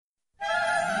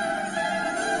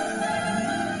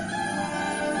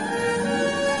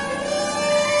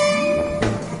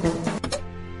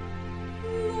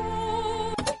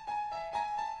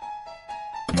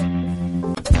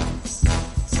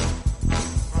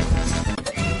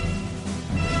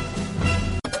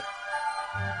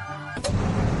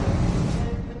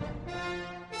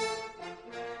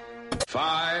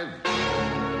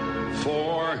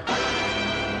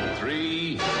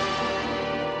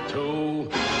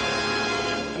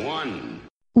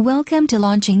Welcome to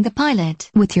Launching the Pilot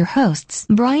with your hosts,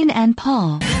 Brian and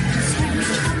Paul.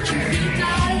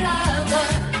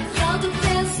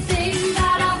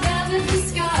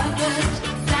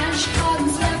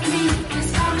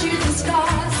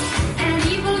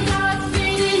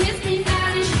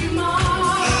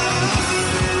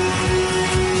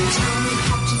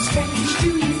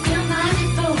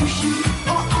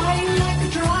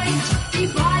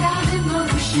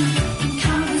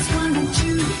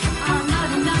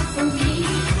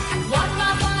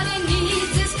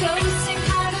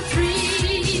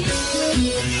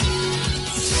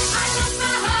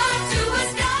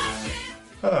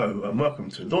 Hello and welcome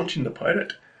to Launching the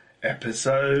Pilot,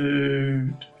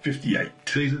 episode 58.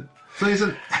 Season.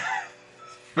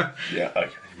 Yeah,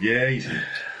 okay. Yeah, he's in it.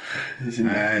 He's in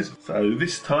there. So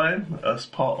this time, as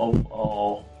part of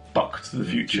our Buck to the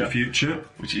Future,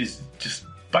 which is just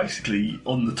basically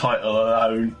on the title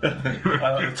alone, I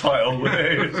like the title,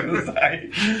 I was going to say.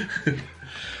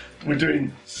 We're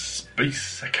doing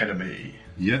Space Academy.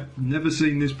 Yep, never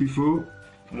seen this before.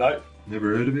 No.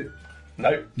 Never heard of it.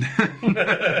 No.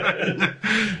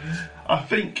 I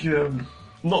think,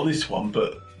 not this one,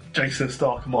 but Jason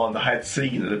Star Commander I had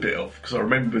seen it a bit of, because I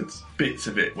remembered bits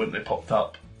of it when they popped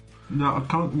up. No, I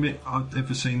can't admit I've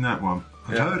ever seen that one.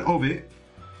 I've heard of it,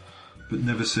 but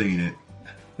never seen it.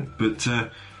 But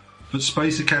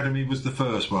Space Academy was the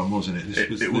first one, wasn't it?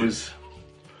 It was.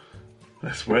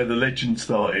 That's where the legend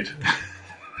started.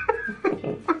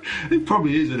 It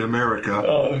probably is in America.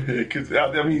 Oh, yeah, because,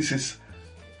 I mean,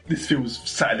 this feels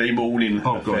Saturday morning.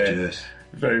 Oh, God, yes.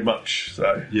 Very much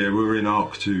so. Yeah, we're in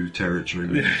Arc 2 territory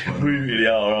with this one. We really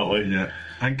are, aren't we? Yeah.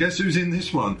 And guess who's in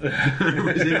this one?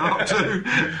 Who's in Arc 2?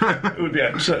 It would be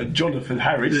a certain Jonathan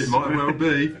Harris. It might well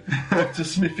be. Dr.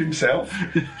 Smith himself.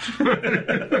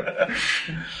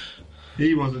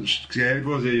 He wasn't scared,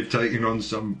 was he, of taking on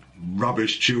some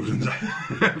rubbish children's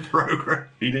programme?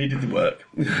 He needed the work.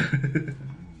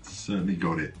 Certainly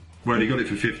got it. Well, he got it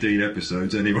for 15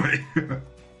 episodes anyway.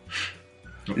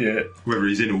 Yeah. Whether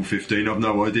he's in all 15, I've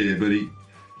no idea, but it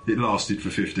lasted for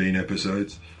 15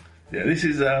 episodes. Yeah, this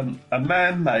is a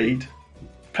man-made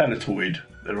planetoid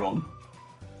they're on.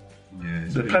 Yeah,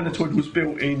 the planetoid was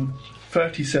built in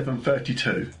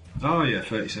 3732. Oh, yeah,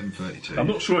 3732. I'm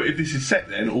not sure if this is set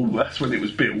then, or that's when it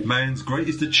was built. Man's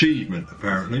greatest achievement,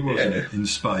 apparently, wasn't it, in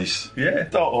space? Yeah,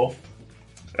 start off.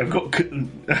 We've got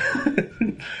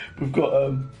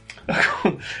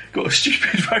got a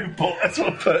stupid robot. That's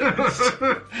what first.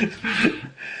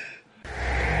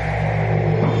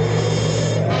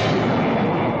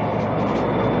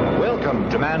 Welcome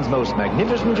to man's most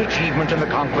magnificent achievement in the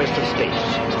conquest of space.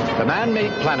 The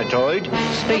man-made planetoid,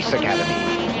 Space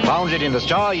Academy, founded in the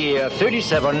star year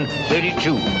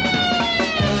 3732.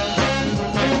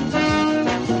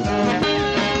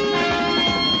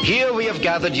 Here we have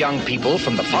gathered young people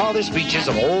from the farthest reaches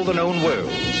of all the known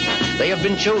worlds. They have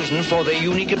been chosen for their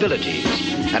unique abilities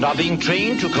and are being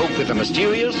trained to cope with the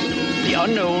mysterious, the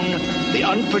unknown, the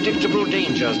unpredictable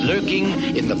dangers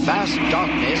lurking in the vast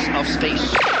darkness of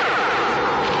space.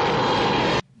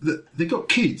 They've got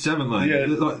kids, haven't they? Yeah.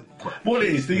 What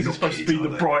it is, these are supposed to be the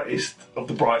brightest of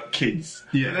the bright kids.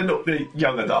 Yeah. They're not the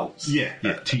young adults. Yeah,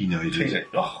 teenagers.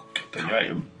 Oh, God, you hate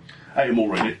them. Hate them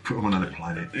already. Put them on another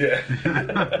planet. Yeah.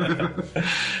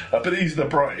 But these are the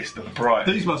brightest of the bright.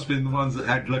 These must have been the ones that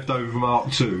had left over from Arc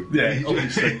 2. Yeah,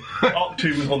 obviously. Arc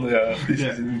 2 was on the Earth. This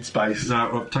is in space. No,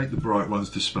 I'll take the bright ones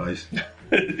to space. Yeah.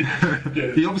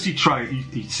 He obviously trained.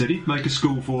 He said he'd make a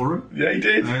school for them. Yeah, he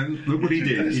did. And look what he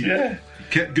did. He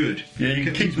kept good. Yeah, you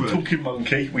can keep the talking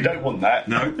monkey. We don't want that.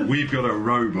 No, we've got a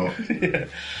robot. Yeah.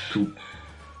 Called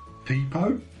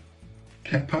Peepo?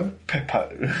 Peppo?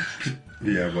 Peppo.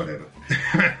 Yeah, whatever.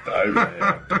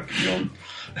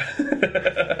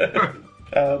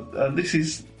 And this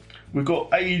is... We've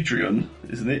got Adrian,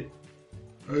 isn't it?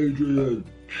 Adrian.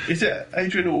 Is it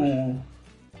Adrian or...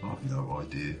 I've no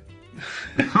idea.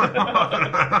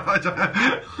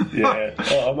 Yeah,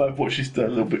 I might have watched this a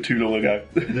little bit too long ago.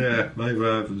 Yeah, maybe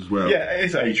I have as well. Yeah,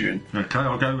 it's Adrian. Okay,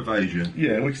 I'll go with Adrian.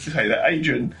 Yeah, we can say that.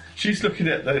 Adrian, she's looking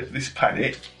at this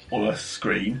planet on her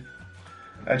screen,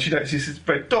 and she notices this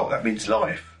red dot. That means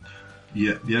life.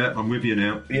 Yeah, I'm with you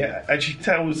now. Yeah, and she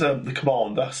tells the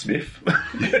commander, Smith.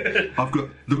 I've got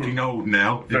looking old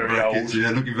now, in very brackets. old.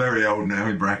 Yeah, looking very old now,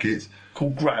 in brackets.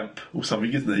 Called Gramp or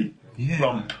something, isn't he? Yeah.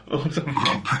 Grump or something.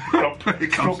 Grump.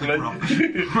 It comes to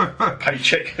grump.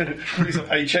 Paycheck. It's a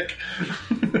paycheck.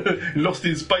 Lost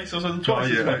in space or something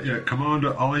twice. Yeah.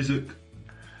 Commander Isaac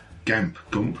Gump.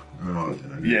 Oh, I don't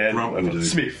know. Yeah, Grump will do.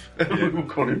 Smith. Yeah. We'll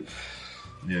call him.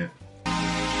 Yeah.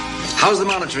 How's the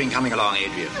monitoring coming along,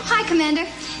 Adrian? Hi, Commander.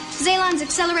 Zaylon's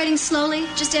accelerating slowly,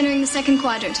 just entering the second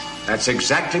quadrant. That's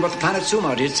exactly what the planet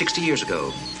Sumar did 60 years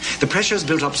ago. The pressures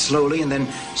built up slowly, and then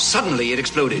suddenly it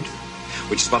exploded,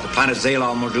 which is what the planet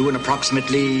Zaylon will do in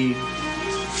approximately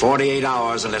 48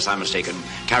 hours, unless I'm mistaken.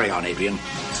 Carry on, Adrian.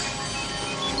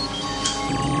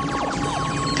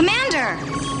 Commander!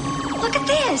 Look at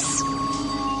this!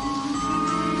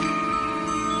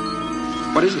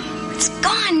 What is it? It's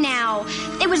gone now.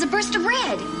 It was a burst of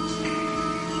red.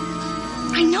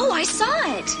 I know, I saw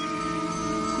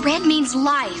it. Red means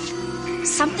life.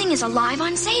 Something is alive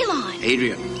on Zaylon.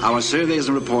 Adrian, our surveys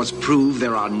and reports prove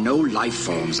there are no life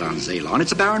forms on Zaylon.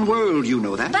 It's a barren world, you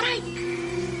know that. But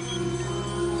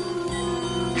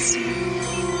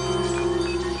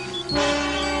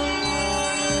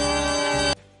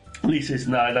And he says,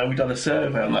 no, we've done a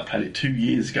survey on that planet 2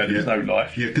 years ago. There's no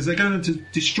life. Yeah, because they're going to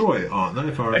destroy it, aren't they?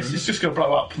 If I remember. It's just going to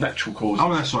blow up natural causes.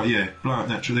 Oh, that's right, yeah. Blow up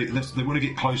naturally. They want to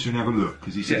get closer and have a look,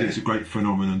 because he said it's a great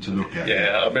phenomenon to look at.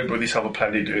 Yeah, I remember this other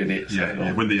planet doing it. So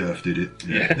yeah, when the Earth did it.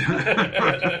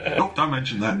 Yeah. Oh, don't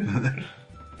mention that.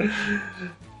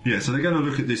 Yeah, so they're going to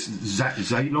look at this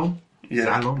Zaylon? Yeah.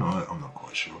 Zaylon? I'm not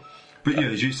quite sure. But yeah,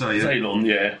 as you say... Zaylon,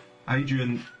 yeah.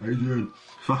 Adrian.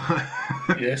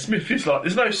 Yeah, Smith is like,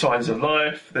 there's no signs of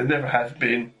life. There never have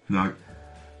been. No.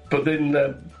 But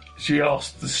then she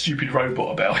asked the stupid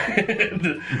robot about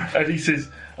it. And he says,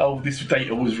 oh, this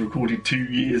data was recorded 2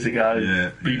 years ago.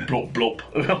 Yeah. Beep, blop, blop.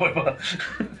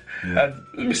 Yeah.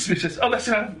 And Miss Smith says, oh, let's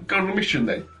go on a mission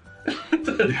then.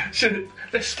 So,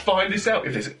 let's find this out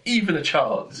if there's even a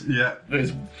chance. Yeah.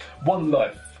 There's one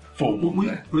life form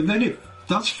there. But then it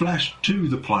does flash to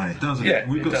the planet, doesn't Yeah, it?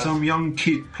 We've got does. some young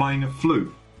kid playing a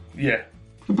flute. Yeah.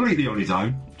 Completely on his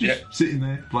own. Just Yeah. sitting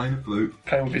there playing a flute.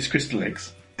 Playing with his crystal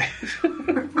eggs.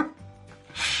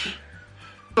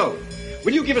 So,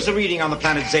 will you give us a reading on the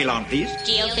planet Zaylon, please?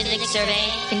 Geophysics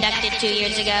survey conducted 2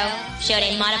 years ago showed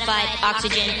a modified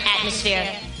oxygen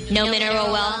atmosphere. No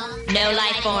mineral wealth, no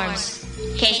life forms.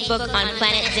 Casebook on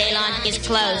planet Zaylon is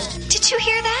closed. did you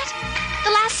hear that? The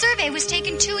last survey was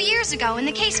taken 2 years ago and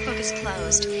the casebook is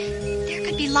closed. There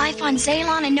could be life on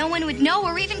Zaylon and no one would know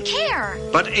or even care.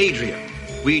 But Adrian,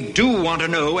 we do want to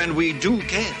know and we do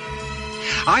care.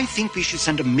 I think we should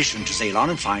send a mission to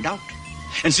Zaylon and find out.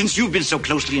 And since you've been so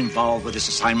closely involved with this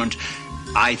assignment,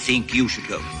 I think you should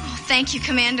go. Oh, thank you,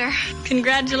 Commander.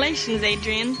 Congratulations,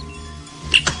 Adrian.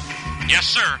 Yes,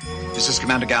 sir. This is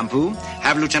Commander Gampu.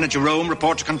 Have Lieutenant Jerome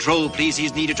report to control, please.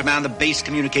 He's needed to man the base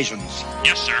communications.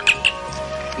 Yes, sir.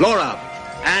 Laura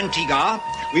and Tiga,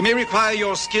 we may require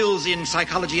your skills in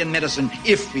psychology and medicine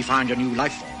if we find a new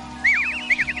life form.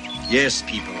 Yes,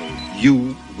 people,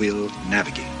 you will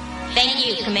navigate. Thank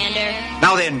you, Commander.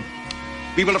 Now then,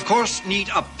 we will of course need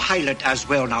a pilot as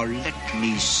well. Now let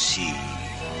me see.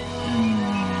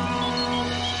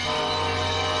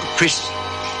 Chris.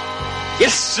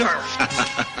 Yes, sir.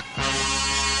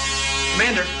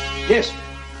 Commander. Yes.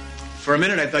 For a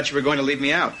minute I thought you were going to leave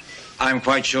me out. I'm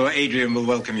quite sure Adrian will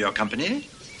welcome your company.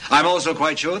 I'm also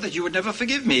quite sure that you would never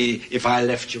forgive me if I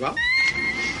left you out.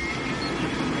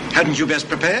 Hadn't you best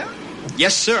prepare?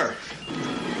 Yes, sir.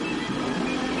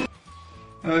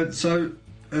 What's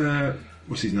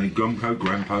his name? Grumpy?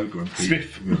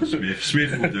 Smith.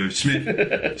 Smith will do.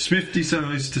 Smith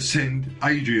decides to send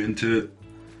Adrian to...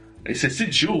 It says,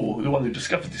 since you're the one who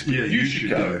discovered this, Yeah, you should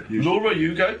go. Laura,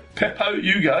 you go. Peppo,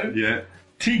 you go. Yeah.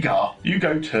 Tigar, you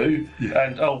go too. Yeah.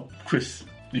 And, Chris,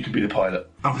 you can be the pilot.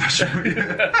 Oh, that's right.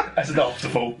 As an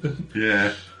afterthought.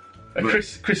 Yeah. And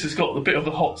Chris has got a bit of the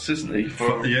hots, isn't he?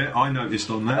 Yeah, I noticed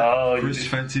on that. Oh, Chris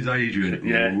fancies Adrian.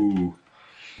 Yeah. Ooh.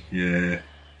 Yeah.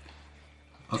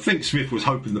 I think Smith was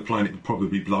hoping the planet would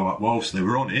probably blow up whilst they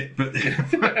were on it, but...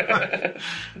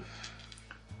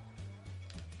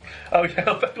 Oh yeah,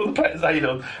 back on the planet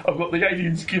Zaylon, I've got the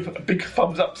aliens give a big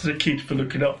thumbs up to the kid for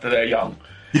looking after their young.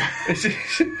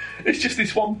 It's just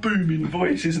this one booming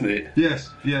voice, isn't it? Yes,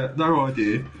 yeah, no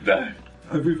idea. No.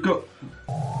 We've got...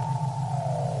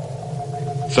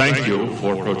 Thank you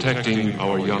for protecting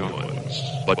our young ones,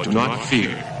 but do not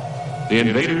fear. The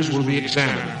invaders will be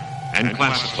examined and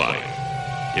classified.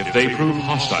 If they prove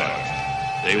hostile,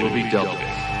 they will be dealt with.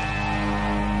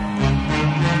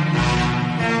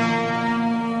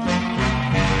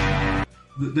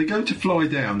 They're going to fly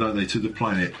down, don't they, to the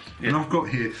planet? Yeah. And I've got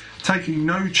here, taking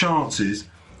no chances,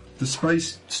 the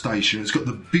space station has got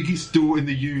the biggest door in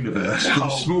the universe for the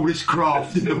smallest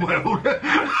craft in the world.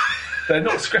 They're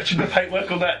not scratching the paintwork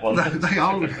on that one. They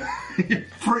are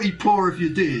pretty poor if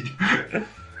you did.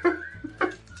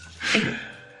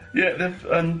 Yeah,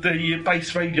 and the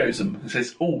base radios them and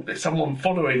says, "Oh, there's someone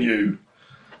following you."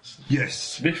 Yes,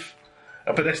 Smith.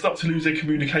 But they start to lose their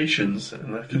communications.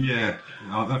 And yeah,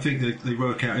 I think they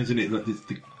work out, isn't it, that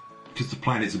because the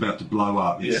planet's about to blow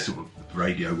up, it's sort of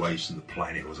radio waves from the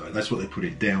planet or something. That's what they put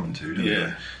it down to, don't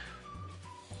they?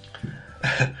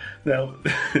 Now,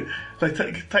 they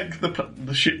take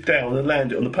the ship down and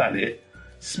land it on the planet.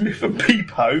 Smith and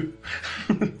Peepo.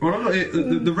 Well,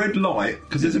 the red light,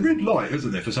 because there's a red light,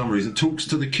 isn't there, for some reason, talks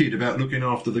to the kid about looking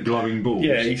after the glowing balls.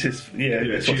 Yeah, he says,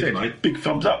 that's what I said, mate. Big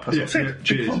thumbs up, that's what I said.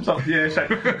 Big thumbs up, so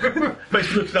makes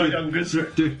me look at those youngers.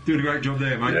 Doing a great job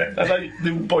there, mate. Yeah, and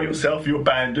you by yourself, you're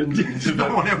abandoned.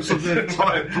 No one else on the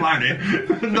entire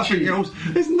planet. Nothing else.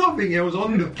 There's nothing else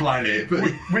on the planet.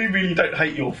 But we really don't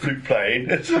hate your flute playing.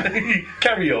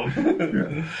 Carry on.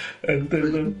 And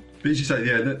then, but as you say,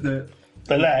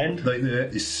 they land.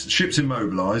 This ship's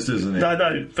immobilised, isn't it?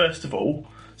 No. First of all,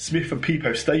 Smith and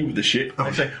Peepo stay with the ship.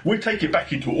 They say, we'll take it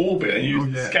back into orbit and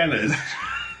use scanners.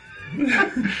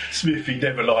 Smith, he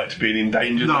never liked being in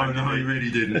danger. No, he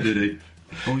really didn't, did he?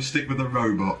 Always stick with the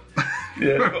robot.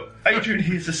 But Adrian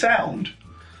hears the sound.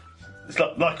 It's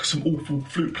like some awful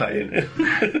flute playing.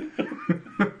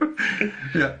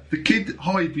 Yeah, the kid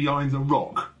hides behind a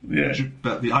rock. Yeah. Which is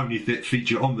about the only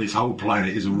feature on this whole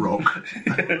planet is a rock.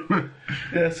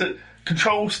 So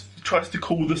Control tries to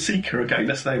call the Seeker again.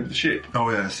 That's the name of the ship. Oh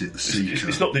yeah, that's it, the Seeker.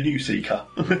 It's not the new Seeker.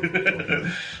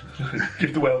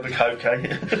 Give the world a coke,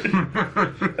 eh?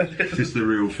 It's the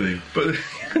real thing. But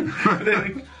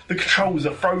then the controls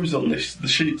are froze on the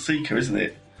Seeker, isn't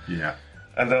it? Yeah.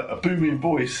 And a booming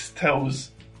voice tells...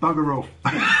 Bugger off.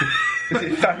 Is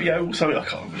it Fabio or something? I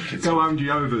can't remember. Go home,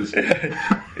 Jehovah's.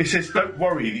 It says, don't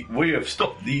worry, we have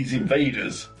stopped these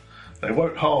invaders. They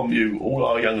won't harm you, all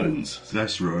our young uns.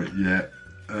 That's right, yeah.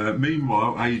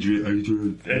 Meanwhile,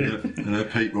 Adrian and her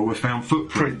people have found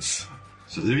footprints.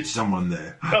 So there is someone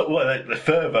there. Oh, well, they're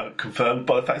further confirmed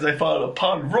by the fact they found a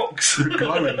pile of rocks.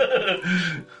 Glowing.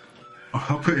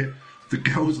 I'll put it. The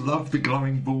girls loved the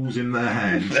glowing balls in their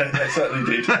hands. They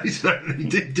certainly did. They certainly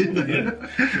did, didn't they?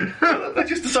 They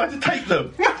just decided to take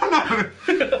them. No.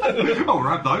 I'll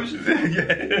have those.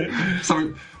 Yeah.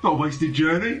 Something, not a wasted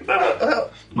journey.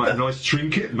 Like a nice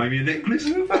trinket, maybe a necklace.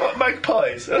 They're like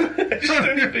magpies.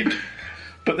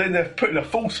 But then they're put in a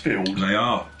force field. They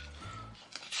are.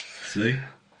 See?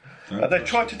 And they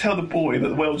tried to tell the boy that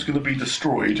the world's going to be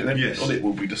destroyed and everything on it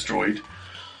will be destroyed.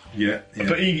 Yeah.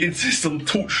 But he insists on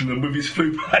torturing them with his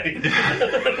flute playing.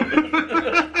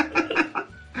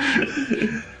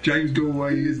 James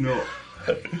Galway is not.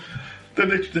 Then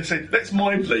they say, let's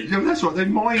mind leak. Yeah, that's right, they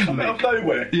mind leak. Out of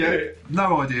nowhere. Yeah.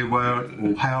 No idea where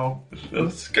or how.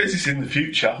 Because it's in the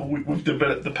future. We've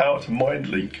developed the power to mind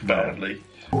leak, apparently.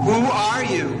 Who are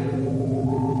you?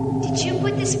 Did you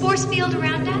put this force field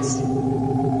around us?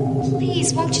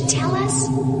 Please, won't you tell us?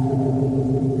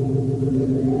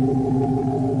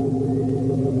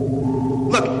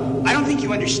 Look, I don't think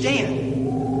you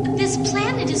understand. This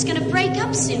planet is going to break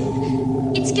up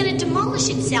soon. It's going to demolish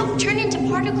itself, turn into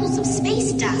particles of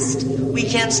space dust. We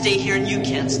can't stay here and you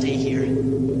can't stay here.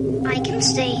 I can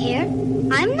stay here.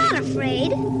 I'm not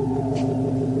afraid.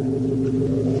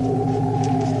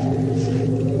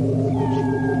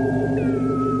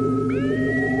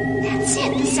 That's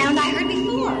it, the sound I heard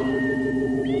before.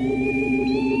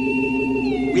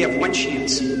 We have one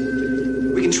chance.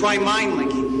 We can try mind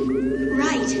linking.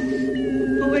 Right.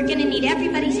 But we're going to need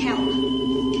everybody's help.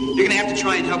 You're going to have to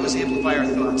try and help us amplify our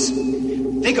thoughts.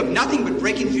 Think of nothing but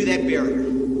breaking through that barrier.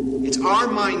 It's our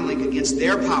mind link against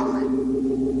their power.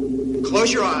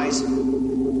 Close your eyes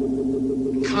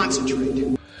and concentrate.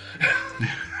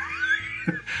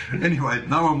 Anyway,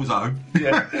 no one was home.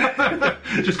 Yeah.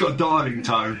 Just got a dialing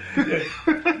tone.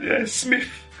 Yeah. Smith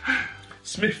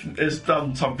has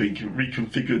done something,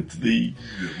 reconfigured the...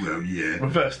 Well, yeah.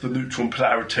 Reversed the neutron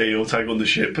polarity or take on the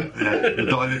ship. The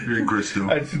dilithium crystal.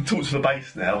 And he talks to the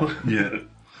base now. Yeah.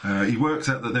 He works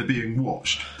out that they're being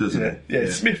watched, doesn't he? Yeah.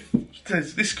 Smith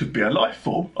says, this could be a life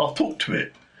form. I'll talk to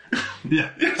it.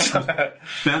 Yeah.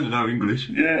 Bound to know English.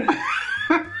 Yeah.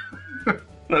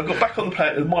 I've got back on the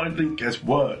planet, the mind link has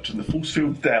worked and the force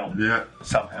field's down. Yeah.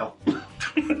 Somehow.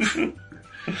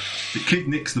 The kid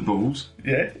nicks the balls.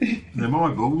 Yeah. They're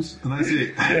my balls, and that's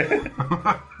it.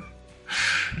 Yeah.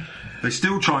 They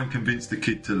still try and convince the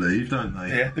kid to leave, don't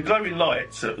they? Yeah. The glowing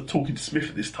lights are talking to Smith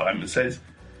at this time and says,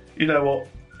 you know what,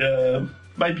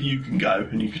 maybe you can go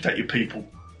and you can take your people.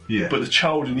 Yeah. But the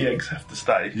child and the eggs have to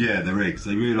stay. Yeah, they're eggs.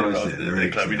 They realise they're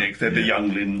eggs. Glowing eggs. They're the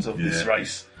younglings of this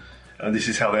race. And this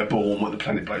is how they're born when the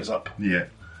planet blows up. Yeah.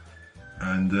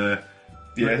 And...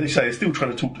 they say they're still trying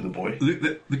to talk to the boy.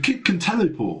 The kid can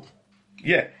teleport.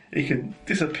 Yeah, he can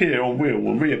disappear on wheel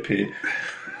and reappear.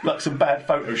 Like some bad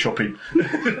photoshopping.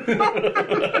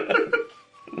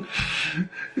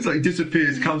 It's like he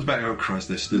disappears, comes back. Oh Christ,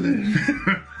 they're still there.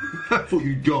 I thought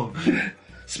you'd gone.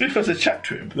 Smith has a chat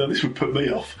to him, but this would put me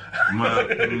off. Well,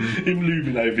 Him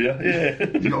looming over you, yeah.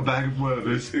 You got a bag of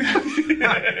Werthers.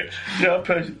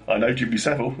 I know Jimmy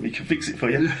Savile, he can fix it for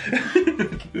you.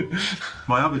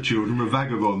 My other children were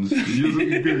vagabonds. You're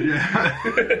looking good,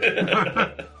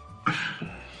 yeah.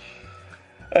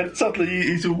 And suddenly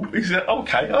he's like,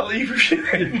 okay, I'll leave with you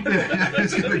then. Yeah,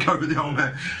 he's going to go with the old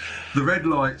man. The red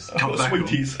lights come back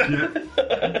sweeties. on. Yeah.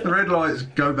 The red lights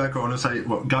go back on and say,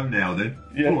 "What? Go now, then.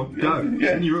 Yeah, Go on, go. yeah.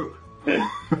 Send you up.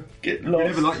 Get You lost.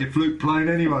 never like your flute playing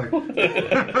anyway."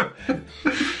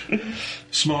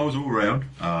 Smiles all round.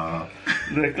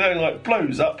 The glowing light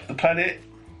blows up the planet.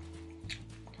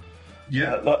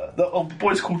 Yeah, The old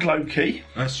boy's called Loki.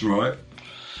 that's right.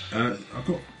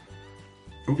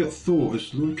 I've got thought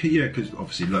as Loki, yeah, because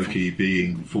obviously Loki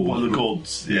being One of the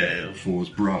gods, yeah. Thor's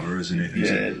brother, isn't it?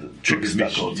 Yeah, trickster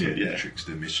god, yeah.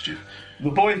 Trickster mischief. The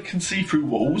boy can see through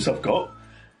walls, I've got,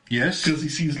 Yes. because he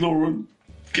sees Laura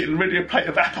getting ready a plate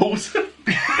of apples.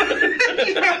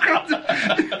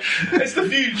 It's the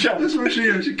future. That's what she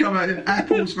is. She come out here,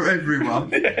 apples for everyone.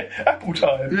 Yeah, apple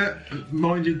time. Yeah,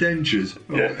 mind your dentures.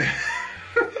 Yeah.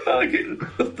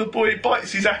 The boy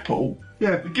bites his apple.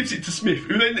 Yeah. Gives it to Smith,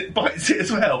 who then bites it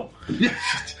as well. Yeah.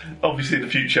 Obviously, in the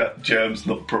future, germs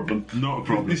not a problem. Not a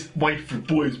problem. This waif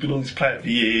boy who's been on this planet for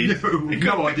years.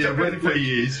 No idea where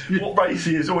he is. What race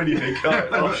he is or anything.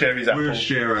 I'll share his apple. We'll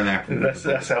share an apple.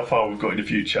 That's how far we've got in the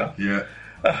future. Yeah.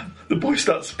 The boy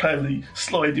starts playing the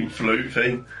sliding flute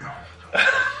thing.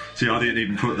 See, I didn't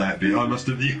even put that bit. I must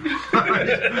have.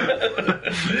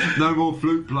 No more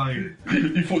flute playing.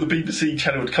 You thought the BBC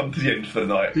channel would come to the end for the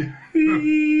night. Yeah,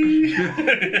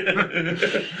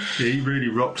 he really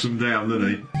rocks them down, doesn't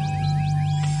he?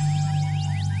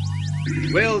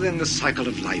 Well, then the cycle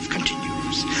of life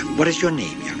continues. What is your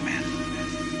name, young man?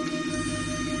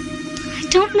 I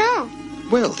don't know.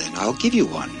 Well, then, I'll give you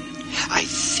one. I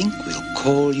think we'll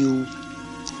call you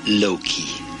Loki.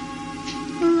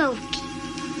 Loki.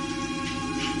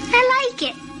 I like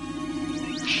it.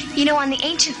 You know, on the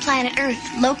ancient planet Earth,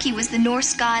 Loki was the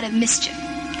Norse god of mischief.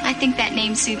 I think that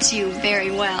name suits you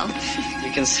very well.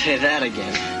 You can say that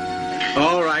again.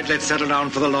 All right, let's settle down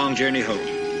for the long journey home.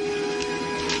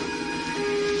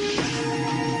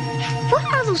 What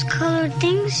are those colored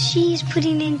things she's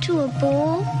putting into a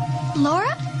bowl?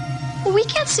 Laura? Well, we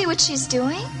can't see what she's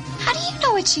doing. How do you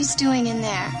know what she's doing in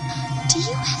there? Do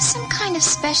you have some kind of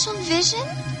special vision?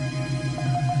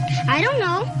 I don't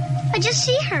know. I just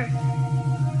see her.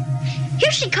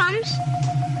 Here she comes.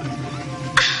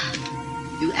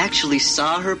 You actually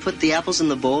saw her put the apples in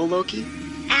the bowl, Loki?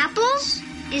 Apples?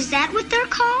 Is that what they're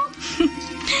called?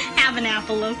 Have an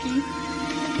apple, Loki.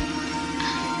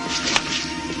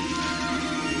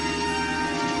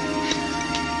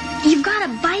 You've got to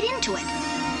bite into it.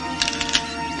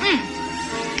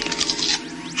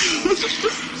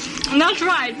 That's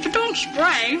right, but don't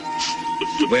spray.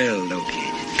 Well, Loki,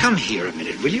 come here a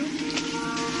minute, will you?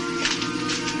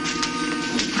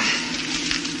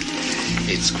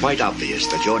 It's quite obvious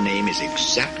that your name is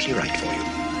exactly right for you.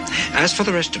 As for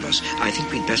the rest of us, I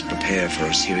think we'd best prepare for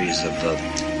a series of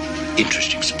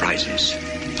interesting surprises.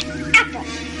 Apple.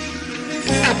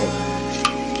 Apple.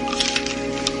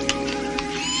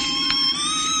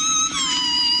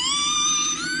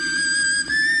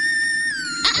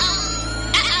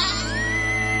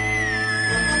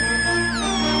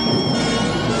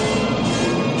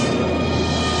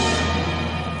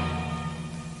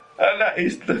 That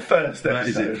is the first episode. That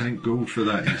is it. Thank God for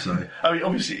that, you say. I mean,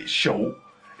 obviously it's short.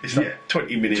 It's like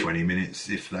 20 minutes. 20 minutes,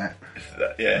 if that.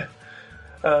 Yeah.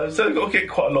 So they've got to get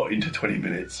quite a lot into 20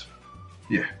 minutes.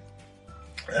 Yeah.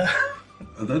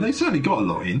 They certainly got a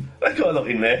lot in. They got a lot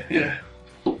in there, yeah.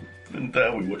 And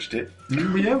we watched it.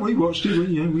 Yeah, we watched it.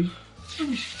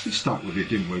 We stuck with it,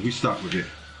 didn't we? We stuck with it.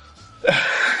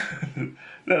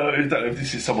 No, I don't know if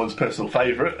this is someone's personal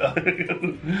favourite.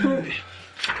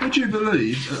 Would you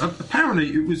believe? Apparently,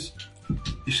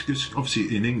 it's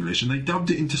obviously in English, and they dubbed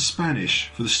it into Spanish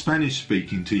for the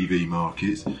Spanish-speaking TV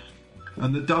markets.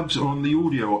 And the dubs are on the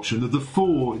audio option of the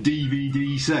 4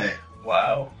 DVD set.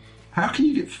 Wow! How can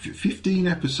you get 15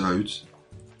 episodes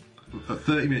at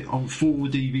 30 minutes on 4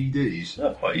 DVDs?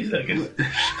 Not quite easy, I guess.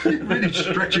 You're really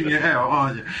stretching it out,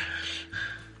 aren't you?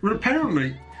 Well,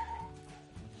 apparently,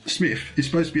 Smith is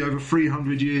supposed to be over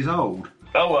 300 years old.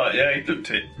 Oh, right, yeah, he looked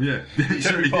it. Yeah, he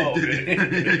certainly did. I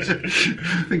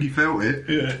think he felt it.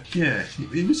 Yeah. Yeah,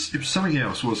 it was something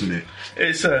else, wasn't it?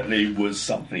 It certainly was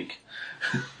something.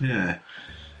 Yeah.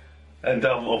 And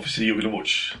obviously you're going to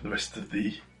watch the rest of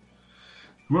the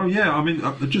Well, yeah, I mean,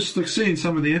 just like seeing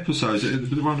some of the episodes,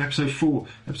 the one episode 4,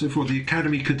 the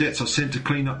Academy cadets are sent to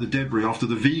clean up the debris after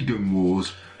the vegan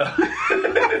wars.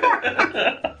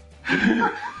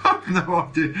 No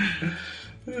idea.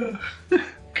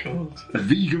 God. A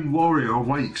vegan warrior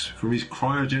awakes from his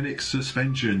cryogenic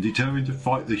suspension, determined to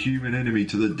fight the human enemy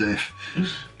to the death.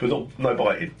 But no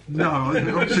biting. No,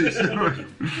 obviously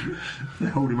they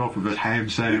hold him off with a ham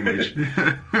sandwich.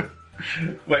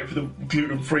 Wait for the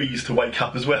gluten-frees to wake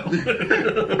up as well.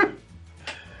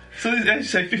 So, as you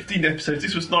say, 15 episodes.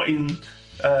 This was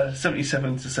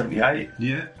 1977 to 78.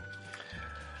 Yeah.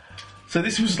 So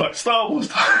this was like Star Wars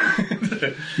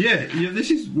time. yeah,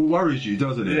 this is what worries you,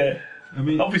 doesn't it? Yeah. I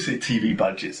mean, obviously TV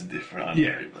budgets are different, aren't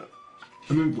they? But...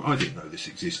 I mean, I didn't know this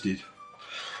existed.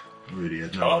 I really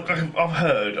had no. I've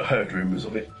heard rumours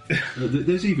of it.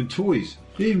 There's even toys.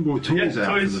 They even brought toys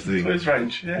out for the thing. Toys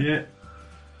range, yeah.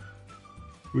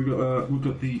 We've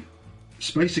got the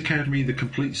Space Academy, the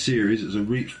complete series, as a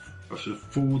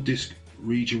 4-disc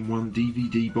Region 1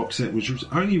 DVD box set, which was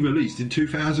only released in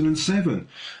 2007.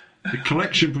 The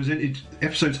collection presented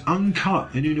episodes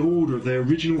uncut and in order of their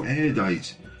original air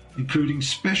dates, including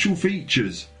special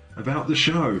features about the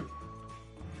show.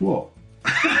 What?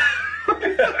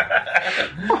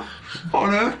 What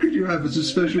on earth could you have as a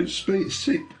special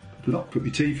put my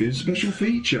teeth in, special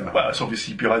feature? Well, it's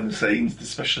obviously behind the scenes, the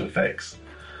special effects.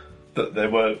 That they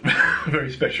were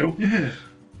very special. Yeah.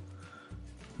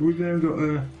 We've now got,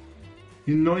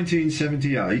 in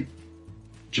 1978,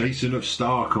 Jason of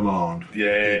Star Command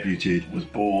debuted. Was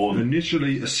born.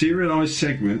 Initially a serialised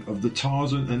segment of the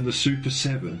Tarzan and the Super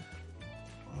 7.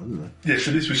 I don't know. Yeah,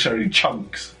 so this was shown in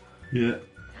chunks. Yeah.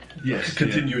 Yes.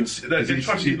 Continuing. Yeah. It's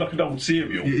actually like an old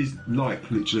serial. It is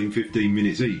like literally in 15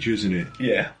 minutes each, isn't it?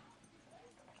 Yeah.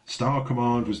 Star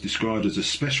Command was described as a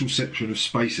special section of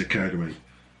Space Academy.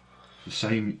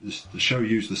 The show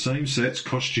used the same sets,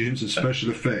 costumes, and special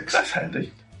effects. That's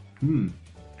handy.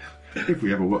 If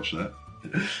we ever watch that,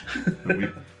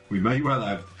 we may well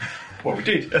have. Well, we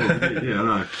did. Yeah, I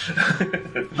know.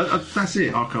 That's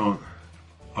it. I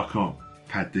can't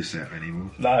pad this out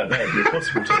anymore. No, that'd be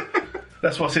impossible to.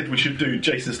 That's why I said we should do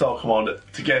Jason Star Command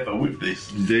together with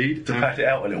this. Indeed. To pad it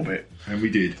out a little bit. And we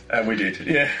did.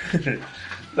 Yeah.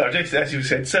 No, Jason, as you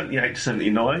said, 78 to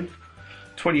 79,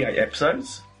 28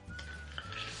 episodes.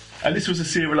 And this was a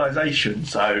serialisation,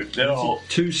 so there are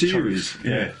 2 series. Chunks.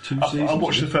 Yeah, 2 seasons. I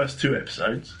watched the first 2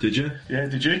 episodes. Did you? Yeah,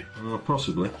 did you?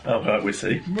 Possibly. Oh, right, we'll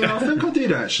see. Well, I think I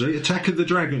did actually. Attack of the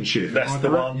Dragon Ship. That's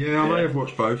the one. Yeah, I may have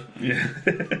watched both. Yeah.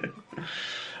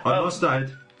 I must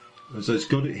add, so it's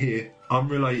got it here,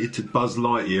 unrelated to Buzz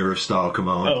Lightyear of Star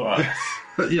Command. Oh, right.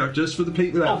 Just for the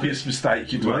people out obvious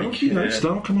mistake you'd make.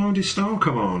 Star Command is Star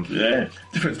Command. Yeah,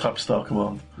 different type of Star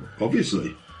Command.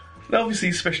 Obviously. Now,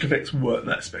 obviously, special effects weren't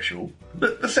that special.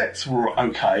 The sets were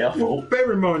okay, I thought.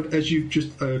 Bear in mind, as you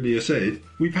just earlier said,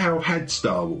 we've now had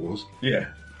Star Wars. Yeah.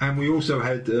 And we also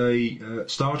had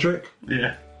Star Trek.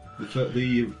 Yeah.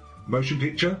 The motion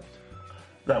picture.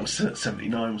 That was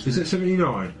 79, wasn't it? Is it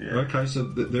 79? Yeah. Okay, so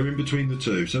they're in between the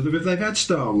two. So they've had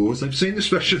Star Wars, they've seen the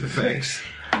special effects.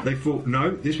 They thought,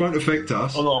 no, this won't affect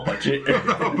us. On our budget.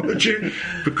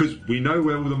 Because we know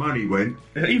where all the money went.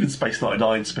 Even Space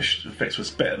 99 special effects was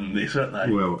better than this, weren't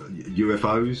they? Well,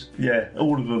 UFOs. Yeah,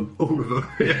 all of them. All of them.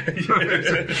 Yeah.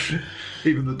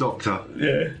 Even the Doctor.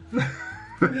 Yeah.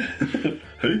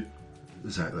 Who?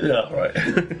 Exactly. Yeah, right.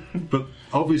 But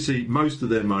obviously, most of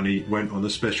their money went on the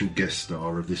special guest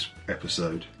star of this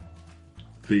episode.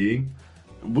 Being...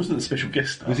 Wasn't a special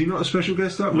guest star. Was he not a special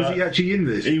guest star? Was he actually in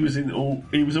this? He was in all.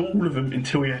 He was all of them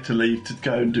until he had to leave to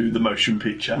go and do the motion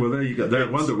picture. Well, there you go. I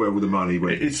wonder where all the money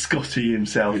went. It's Scotty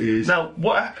himself. It is. Now,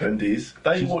 what happened is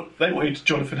they wanted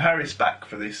Jonathan Harris back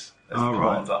for this as the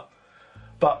commander, right.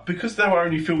 But because they were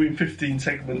only filming 15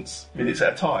 minutes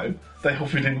at a time, they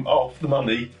offered him half the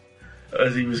money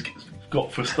as he was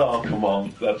got for Star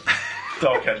Command,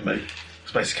 Star Academy.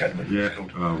 Space Academy. Yeah.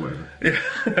 Oh, whatever. Yeah.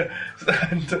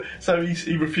 And so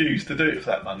he refused to do it for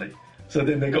that money. So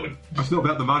then they got. It's not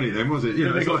about the money then, was it?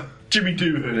 They got Jimmy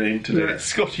Doohan in to do it.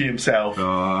 Scotty himself.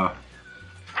 I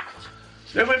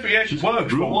remember he actually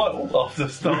worked for a while after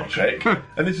Star Trek,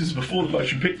 and this is before the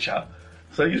motion picture.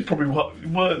 So he was probably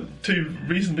weren't too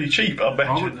reasonably cheap, I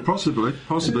imagine. Possibly.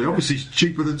 Obviously, he's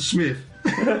cheaper than Smith.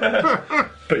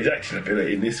 But his acting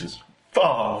ability in this was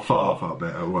far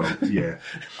better. Well, yeah.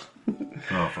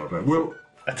 Far better. Well,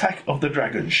 Attack of the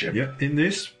Dragon Ship. Yeah. In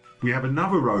this, we have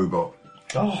another robot.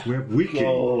 Oh, we have Wiki.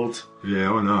 God.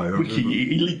 Yeah, I know. Wiki,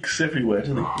 he leaks everywhere,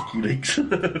 doesn't he? Wiki leaks.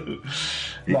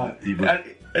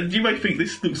 And you may think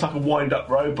this looks like a wind-up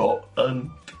robot,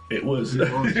 and It was.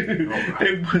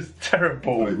 It was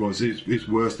terrible. It was. It's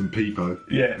worse than Peepo.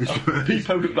 Yeah.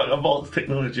 Peepo looked like advanced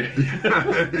technology.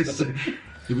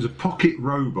 It was a pocket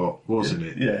robot, wasn't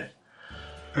it? Yeah.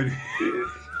 And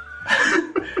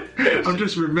I'm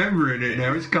just remembering it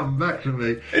now. It's come back to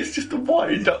me. It's just a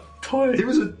wind up toy. It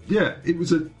was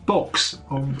a box,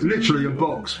 literally a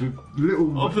box with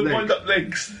little of the legs. wind up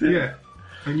legs. Yeah.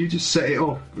 And you just set it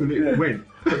off and it went.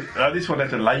 This one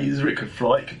had a laser, it could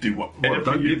fly, it could do whatever. Well,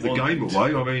 don't give the game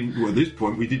away. I mean, at this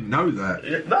point we didn't know that.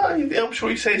 Yeah, no, I'm sure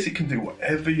he says it can do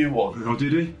whatever you want. Oh,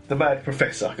 did he? The mad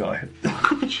professor guy.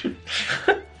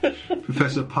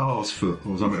 Professor Parsfoot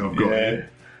or something I've got here.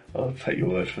 I'll take your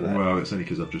word for that. Well, it's only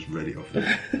because I've just read it off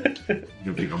there. You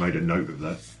don't think I made a note of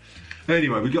that.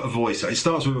 Anyway, we've got a voiceover. It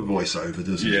starts with a voiceover,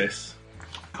 doesn't it? Yes.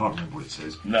 Can't remember what it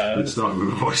says. No. It starts with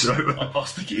a voiceover. I'll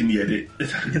stick it in the edit.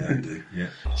 Yeah, I do. Yeah.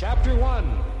 Chapter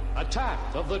 1. Attack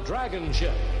of the Dragon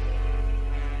Ship.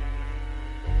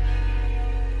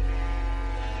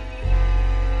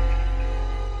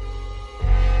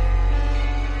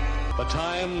 The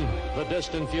time, the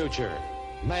distant future.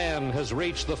 Man has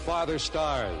reached the farther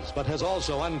stars, but has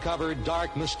also uncovered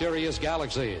dark, mysterious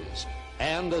galaxies.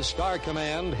 And as Star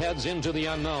Command heads into the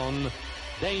unknown,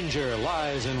 danger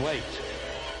lies in wait.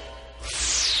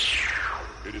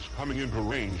 It is coming into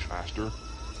range, Master.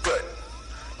 Good.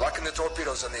 Locking the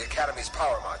torpedoes on the Academy's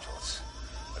power modules.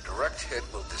 A direct hit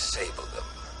will disable them.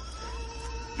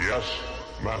 Yes,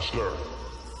 Master.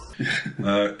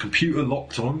 Computer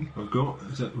locked on, I've got.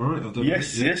 Is that right? I don't know.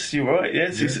 Yes, you're right.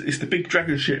 Yes, yeah. It's the big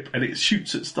dragon ship and it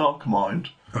shoots at Star Command.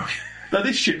 Okay. Now,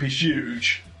 this ship is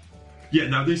huge. Yeah,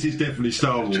 no, this is definitely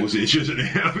Star Wars-ish, isn't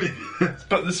it? I mean,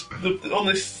 but on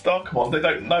this Star Command, they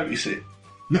don't notice it.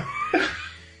 No.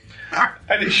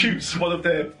 And it shoots one of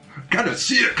their... Gotta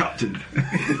see it, Captain.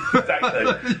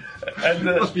 Exactly. And,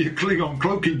 must be a Klingon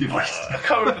cloaking device. I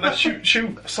can't remember, they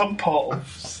shoot some part of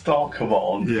Star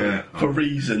Command for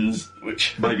reasons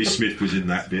which... Maybe Smith was in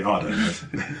that bit, I don't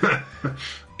know.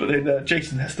 But then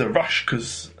Jason has to rush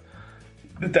because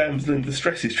the damsel in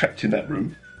distress is trapped in that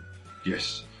room.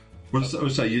 Yes. Well, I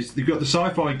would say you've got the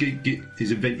Sci-Fi Geek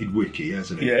his invented wiki,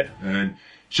 hasn't it? Yeah. And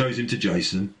shows him to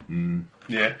Jason. Mm.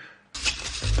 Yeah.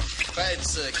 Well,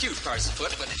 it's cute,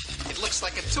 Carsfoot, but it looks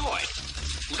like a toy.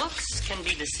 Looks can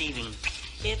be deceiving.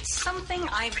 It's something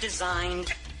I've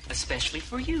designed especially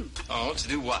for you. Oh, to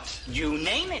do what? You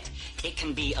name it. It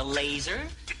can be a laser,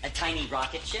 a tiny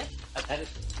rocket ship,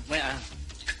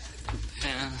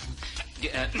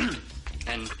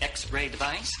 an X-ray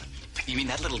device. You mean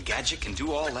that little gadget can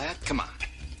do all that? Come on.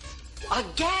 A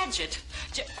gadget?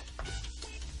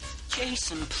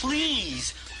 Jason,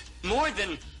 please. More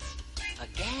than a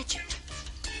gadget.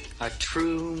 A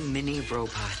true mini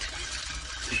robot.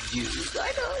 Used.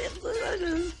 I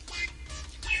know.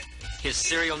 His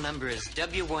serial number is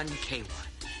W1K1.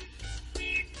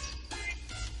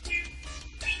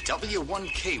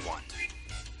 W1K1.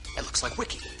 That looks like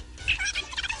Wiki.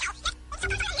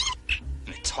 And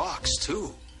it talks,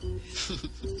 too.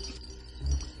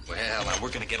 Well, now we're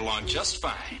going to get along just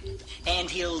fine. And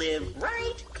he'll live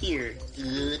right here.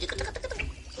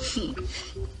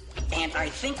 And I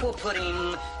think we'll put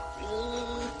him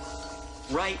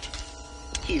right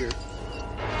here.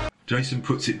 Jason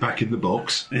puts it back in the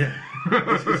box. Yeah.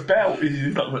 His belt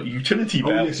is like a utility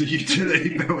belt. Oh, it's a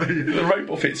utility belt. The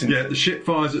robot fits in. Yeah, the ship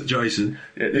fires at Jason.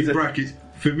 Yeah, in brackets,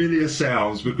 familiar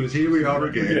sounds, because here we are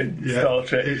again. Yeah, Star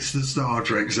Trek. It's the Star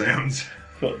Trek sounds.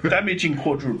 Got damage in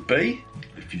quadrant B.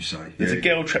 If you say. There's a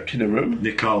girl trapped in a room.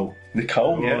 Nicole,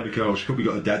 yeah. Nicole. She's probably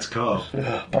got her dad's car.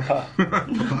 Papa.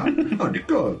 Oh,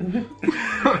 Nicole. No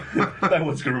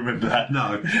one's going to remember that.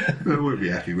 No. I would be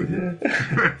happy with it.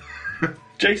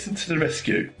 Jason to the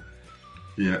rescue.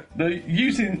 Yeah. Now,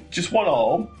 using just one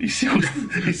arm, he seals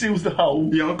the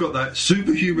hole. Yeah, I've got that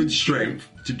superhuman strength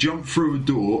to jump through a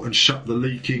door and shut the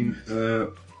leaking... I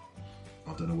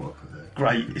don't know what I put there.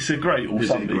 Grate. It's a grate or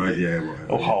something. Is it a grate? Yeah,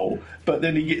 whatever. Or hole. But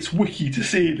then he gets Wiki to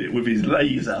seal it with his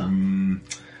laser.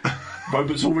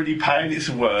 Robot's already paying its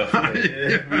worth.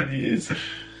 It really is.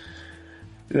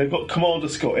 They've got Commander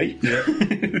Scotty. Yeah.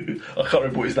 I can't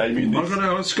remember what his name is. I don't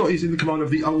know. Scotty's in the command of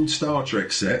the old Star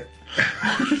Trek set.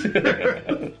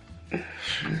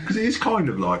 Because he is kind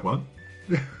of like one.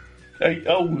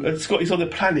 Scotty's on the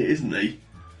planet, isn't he?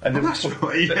 And that's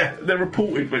right, yeah. They're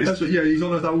reporting, but he's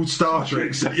on an old Star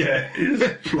Trek set. Yeah,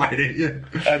 planet, yeah.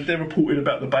 And they're reporting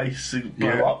about the base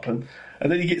blow up, and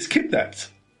then he gets kidnapped.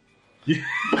 Yeah.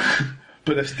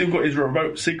 But they've still got his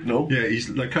remote signal. Yeah, his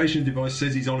location device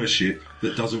says he's on a ship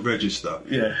that doesn't register.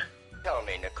 Yeah. Tell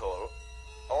me, Nicole,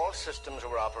 all all systems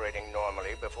were operating normally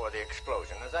before the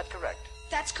explosion. Is that correct?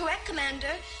 That's correct,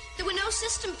 Commander. There were no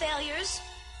system failures.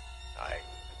 I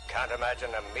can't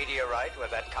imagine a meteorite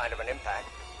with that kind of an impact.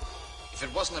 If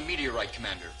it wasn't a meteorite,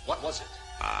 Commander, what was it?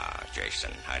 Ah,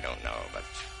 Jason, I don't know, but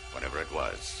whatever it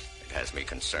was, it has me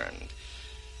concerned.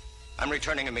 I'm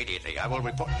returning immediately. I will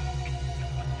report...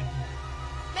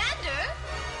 Commander?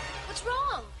 What's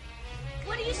wrong?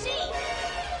 What do you see?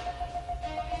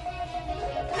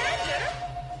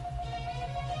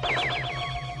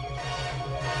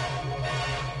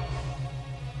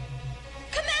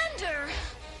 Commander?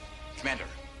 Commander.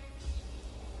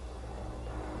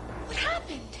 What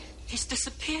happened? He's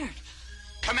disappeared.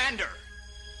 Commander!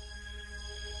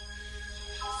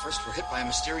 First we're hit by a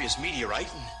mysterious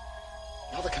meteorite, and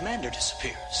now the commander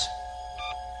disappears.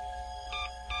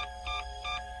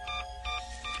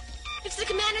 It's the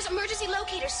commander's emergency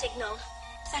locator signal.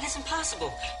 That isn't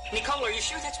possible. Nicole, are you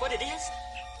sure that's what it is?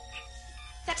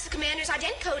 That's the commander's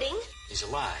ident coding. He's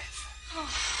alive.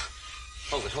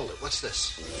 Hold it. What's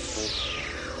this?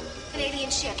 An alien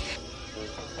ship.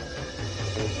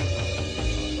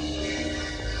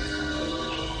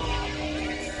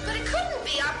 But it couldn't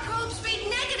be. Our probes read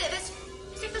negative. It's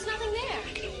as if there's nothing there.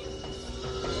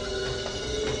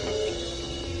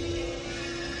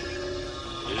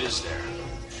 It is there.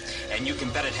 And you can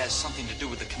bet it has something to do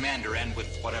with the commander and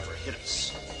with whatever hit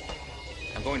us.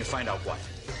 I'm going to find out what.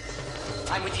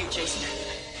 I'm with you, Jason.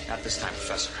 Not this time,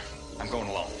 Professor. I'm going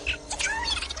alone.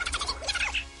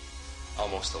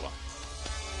 Almost alone.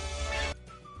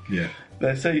 Yeah.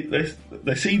 They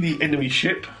see the enemy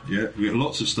ship. Yeah, we get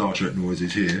lots of Star Trek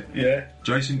noises here. Yeah.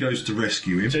 Jason goes to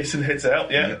rescue him. Jason heads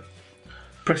out, yeah.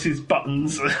 Presses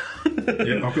buttons.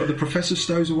 Yeah, I've got the Professor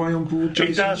stows away on board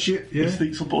Jason's ship. Yeah. He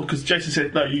sneaks on board because Jason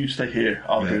said, "No, you stay here.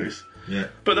 I'll do this." Yeah.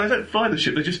 But they don't fly the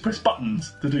ship. They just press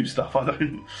buttons to do stuff. I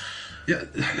don't. Yeah.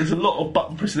 There's a lot of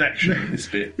button pressing action in this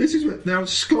bit. This is what, now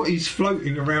Scotty's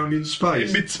floating around in space.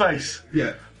 In mid-space.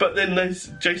 Yeah. But then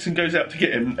Jason goes out to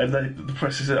get him, and the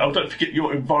Professor says, "Oh, don't forget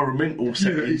your environmental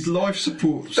settings." Yeah, his life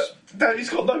supports. No, he's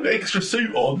got no extra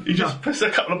suit on. He just presses a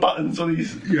couple of buttons on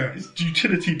his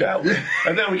utility belt,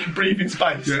 and now he can breathe in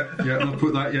space. Yeah, I'll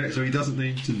put that. Yeah, so he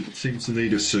doesn't seems to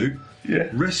need a suit. Yeah,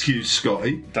 rescues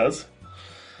Scotty. Does.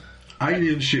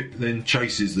 Alien ship then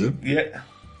chases them. Yeah.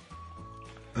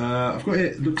 I've got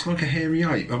it. Looks like a hairy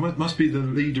ape. Must be the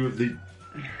leader of the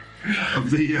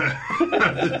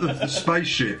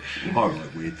spaceship. I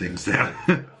like weird things there.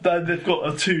 They've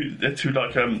got they're two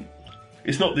like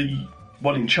it's not the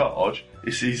one in charge,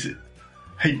 it's his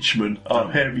henchmen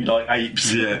are hairy like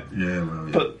apes. Yeah.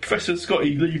 But Professor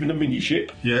Scotty leaving the mini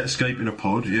ship. Yeah, escaping a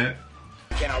pod, yeah.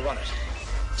 We can't outrun it.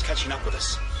 It's catching up with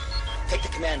us. Take the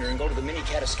commander and go to the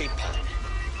mini-cat escape pod.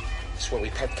 That's where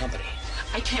we part company.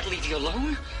 I can't leave you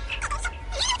alone.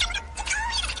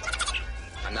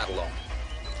 I'm not alone.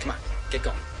 Come on, get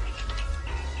going.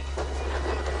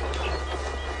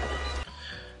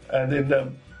 And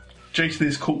then Jason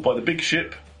is caught by the big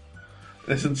ship.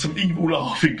 There's some evil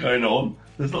laughing going on.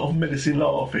 There's a lot of menacing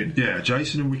laughing. Yeah,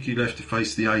 Jason and Wiki left to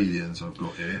face the aliens I've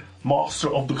got here.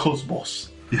 Master of the Cosmos.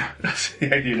 Yeah. That's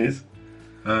the alien is.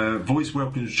 Voice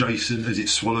welcomes Jason as it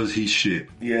swallows his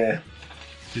ship. Yeah.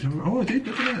 I did.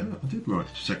 Look at that. I did write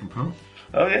the second part.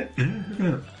 Oh, yeah? Yeah,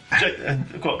 look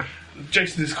at that.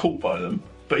 Jason is caught by them,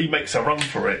 but he makes a run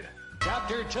for it.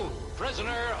 Chapter 2,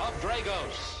 Prisoner of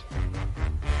Dragos.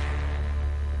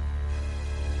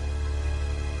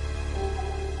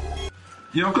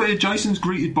 Yeah, I've got here, Jason's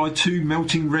greeted by two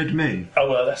melting red men. Oh,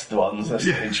 well, that's the ones. That's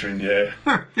the entering, yeah.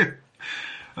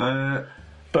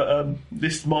 But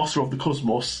this Master of the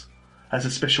Cosmos has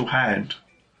a special hand.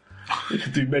 He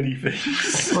can do many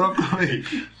things. Well,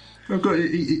 I've got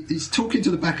it. He's talking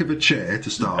to the back of a chair to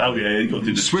start. Oh, yeah, you've got to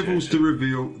do this. Swivels to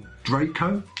reveal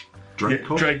Draco.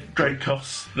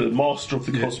 Dracos, the Master of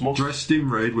the Cosmos. Dressed in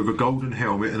red with a golden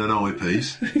helmet and an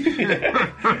eyepiece.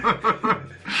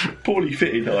 Poorly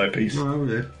fitted eyepiece. Oh,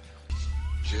 yeah.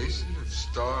 Jason of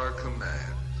Star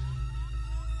Command.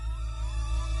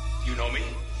 You know me?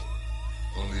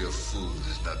 Only a fool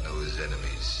does not know his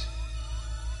enemies.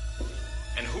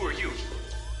 And who are you?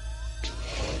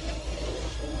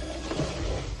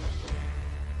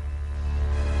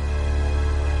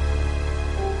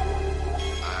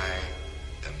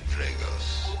 Dragos,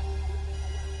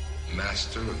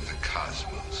 Master of the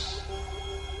Cosmos.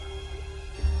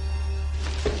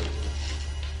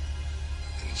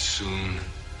 And soon,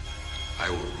 I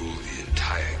will rule the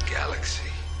entire galaxy.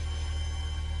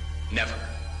 Never.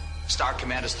 Star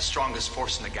Command is the strongest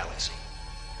force in the galaxy.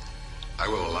 I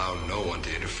will allow no one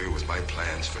to interfere with my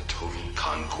plans for total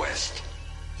conquest.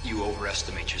 You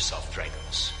overestimate yourself,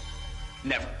 Dragos.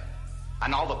 Never.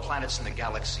 on all the planets in the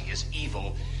galaxy is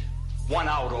evil won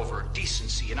out over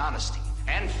decency and honesty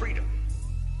and freedom.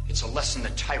 It's a lesson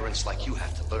that tyrants like you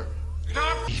have to learn.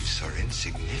 Beliefs are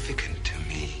insignificant to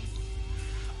me.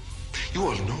 You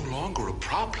are no longer a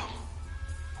problem.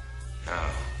 Now,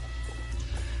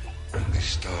 the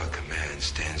Star Command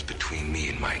stands between me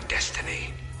and my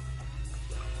destiny.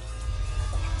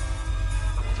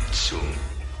 And soon,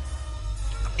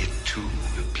 it too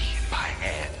will be in my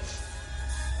hands.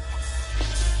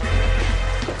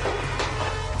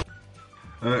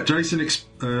 Jason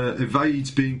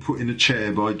evades being put in a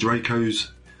chair by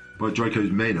Draco's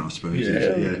men, I suppose.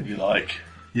 If you like.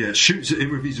 Yeah, shoots at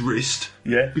him with his wrist.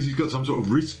 Yeah. Because he's got some sort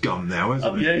of wrist gun now,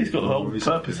 hasn't he? Yeah, he's got the whole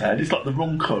purpose hand. It's like the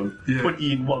Ronco.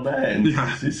 20 in one hand.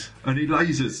 Yeah. And he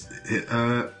lasers... he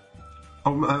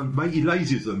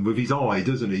lasers them with his eye,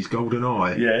 doesn't he? His golden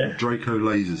eye. Yeah. Draco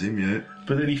lasers him, yeah.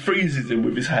 But then he freezes him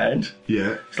with his hand.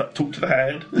 Yeah. It's like, talk to the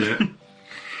hand. Yeah.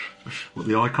 What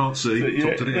the eye can't see,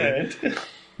 talk to the hand.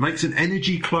 Makes an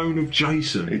energy clone of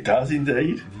Jason. It does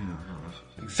indeed.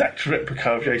 Exact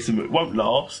replica of Jason. It won't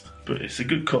last, but it's a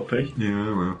good copy.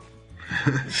 Yeah, well.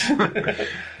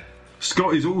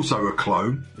 Scott is also a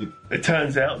clone. It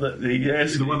turns out that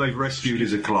the one they've rescued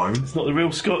is a clone. It's not the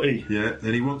real Scotty. Yeah,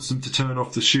 and he wants them to turn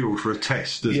off the shield for a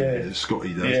test, doesn't he?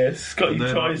 Scotty does. Yeah, Scotty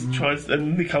tries,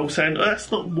 and Nicole's saying, "Oh,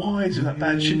 that's not wise with that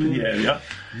bad ship in the area."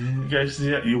 He goes,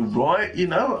 "Yeah, you're right. You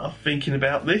know, I'm thinking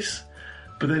about this."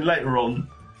 But then later on,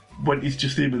 when it's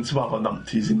just him and some other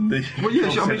numpties in the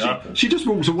she just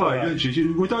walks away, doesn't she?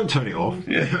 We don't turn it off.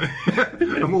 Yeah.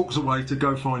 And walks away to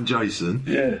go find Jason.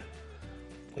 Yeah.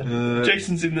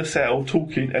 Jason's in the cell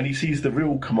talking, and he sees the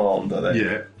real commander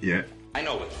there. Yeah. I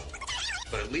know it,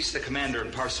 but at least the commander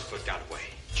and Parsifoot got away.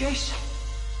 Jason,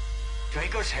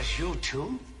 Dragos has you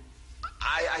too?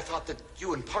 I thought that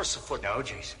you and Parsifoot... No,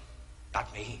 Jason,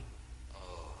 not me.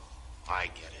 Oh, I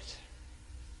get it.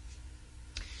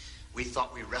 We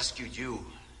thought we rescued you,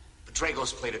 but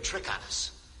Dragos played a trick on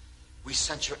us. We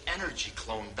sent your energy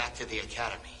clone back to the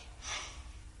Academy.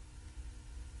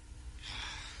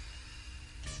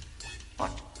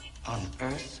 What on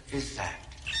earth is that?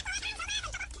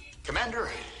 Commander,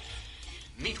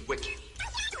 meet Wiki,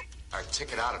 our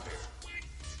ticket out of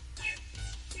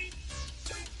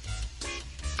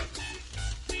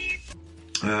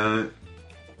here.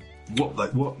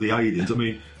 What the aliens? I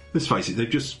mean, let's face it, they've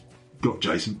just got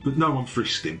Jason, but no one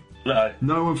frisked him.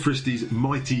 No one frisked his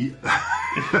mighty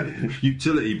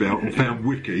utility belt and found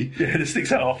Wiki. Yeah, it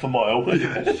sticks out half a mile.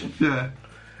 Yeah.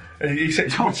 He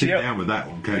said, you can't sit down with that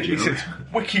one, can you? He said,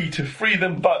 Wiki to free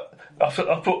them, but I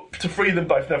put to free them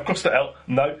both. Now I've crossed that out.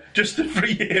 No, just to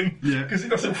free him. Yeah. Because he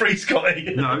doesn't free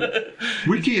Scotty. No.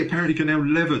 Wiki apparently can now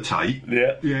levitate.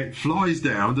 Yeah. Yeah, it flies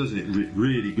down, doesn't it?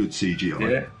 Really good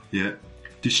CGI. Yeah. Yeah.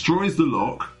 Destroys the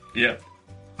lock. Yeah.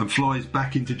 And flies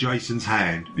back into Jason's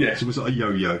hand. Yeah. So it's like a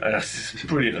yo-yo. That's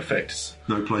brilliant effects.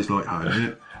 No place like home,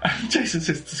 yeah. And Jason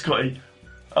says to Scotty,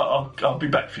 I'll be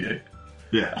back for you.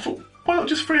 Yeah. I thought, why not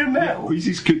just free him now?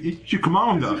 He's your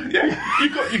commander. Yeah,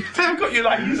 you've got your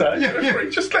laser. Yeah.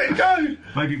 Just let him go.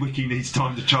 Maybe Wiki needs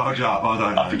time to charge up. I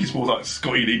don't know. I think it's more like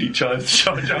Scotty needing time to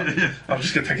charge up. Yeah. I'm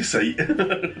just going to take a seat.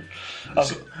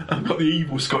 I've got the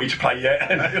evil Scotty to play yet.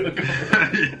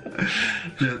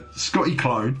 Yeah, Scotty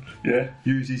clone. Yeah.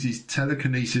 Uses his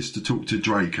telekinesis to talk to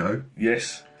Draco.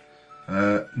 Yes.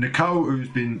 Nicole, who's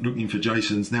been looking for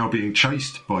Jason's, now being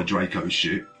chased by Draco's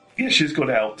ship. Yeah, she's gone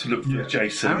out to look for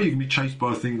Jason. How are you going to be chased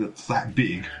by a thing that's that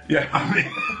big? Yeah.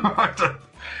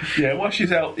 Yeah, while she's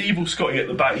out, evil Scotty at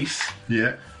the base.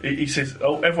 Yeah. He says,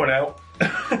 everyone out.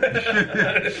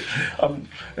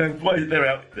 And while they're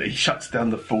out, he shuts down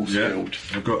the force field.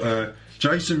 I've got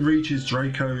Jason reaches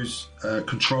Draco's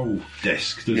control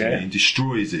desk, doesn't he? And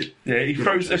destroys it. Yeah, he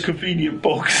throws a convenient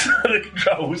box at the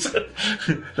controls.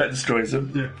 That destroys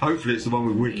them. Yeah, hopefully it's the one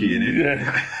with Wiki in it.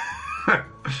 Yeah.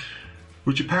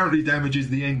 Which apparently damages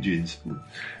the engines.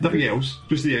 Nothing else,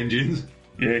 just the engines.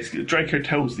 Yeah, Draco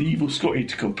tells the evil Scotty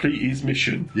to complete his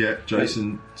mission. Yeah,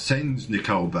 Jason sends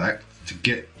Nicole back to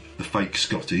get the fake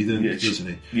Scotty, doesn't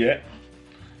he? Yeah.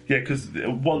 Yeah, because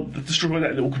destroying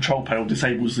that little control panel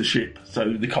disables the ship, so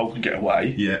Nicole can get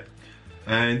away. Yeah.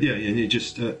 And it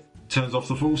just turns off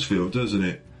the force field, doesn't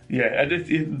it? Yeah, and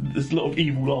there's a lot of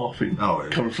evil laughing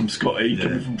coming from Scotty,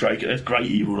 coming from Draco. There's great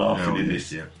evil laughing in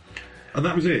this. Yeah. And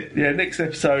that was it. Yeah, next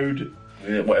episode,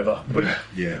 whatever.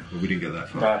 Yeah, well, we didn't get that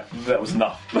far. No, that was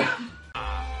enough.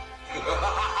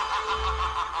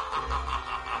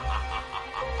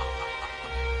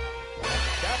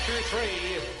 Chapter 3,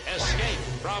 Escape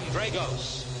from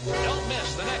Dragos. Don't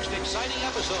miss the next exciting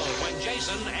episode when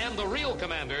Jason and the real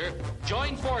Commander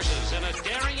join forces in a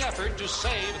daring effort to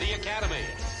save the Academy.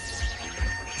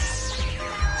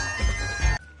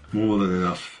 More than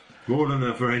enough. More than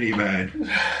enough for any man.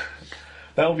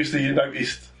 Now, obviously, you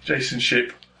noticed Jason's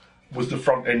ship was the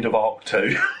front end of Ark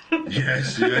 2.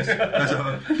 Yes. As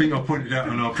I think I pointed out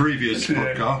on our previous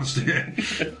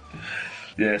podcast.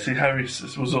 Yeah, see,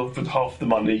 Harris was offered half the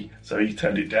money, so he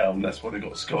turned it down. That's why they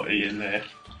got Scotty in there.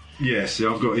 Yes,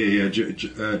 I've got here.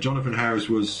 Jonathan Harris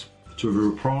was to have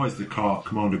reprised the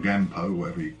Commander Gampo,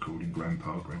 whatever you called him,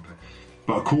 Grandpa.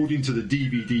 But according to the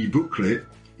DVD booklet,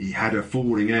 he had a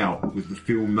falling out with the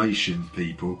Filmation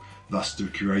people, thus the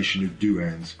creation of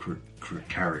Doohan's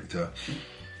character.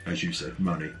 As you said,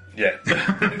 money. Yeah. They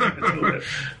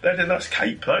had a nice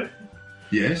cape, though.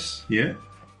 Yes, yeah.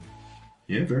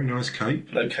 Yeah, very nice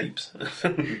cape. No capes.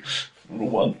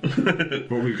 One.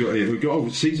 What we've got here? We've got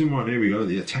season 1. Here we go.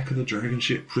 The Attack of the Dragon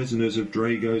Ship, Prisoners of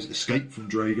Dragos, Escape from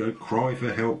Drago, Cry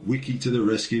for Help, Wiki to the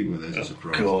Rescue. Well, there's a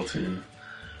surprise. God. Yeah.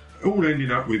 All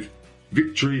ending up with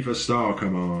Victory for Star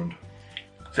Command.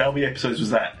 So how many episodes was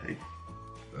that? Well,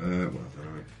 I don't know.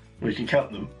 We can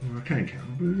count them. I can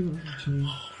count them. 1, 2,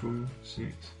 4, 6,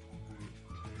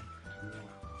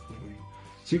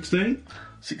 16?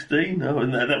 16? Oh,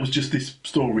 and that was just this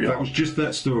story. That was just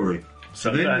that story. So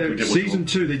then season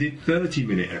 2, they did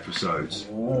 30-minute episodes.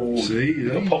 Ooh, see?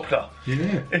 They got popular.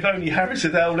 Yeah. If only Harris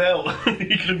had held out,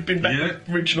 he could have been back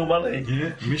with original money.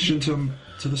 Yeah. Mission to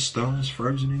the Stars,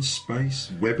 Frozen in Space,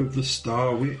 Web of the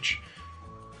Star Witch,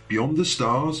 Beyond the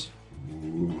Stars.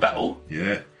 Ooh. Battle?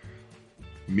 Yeah.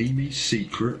 Mimi's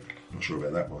Secret. Not sure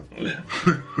about that one.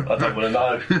 I don't want to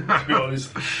know, to be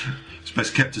honest. It's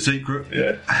best kept a secret.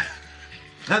 Yeah.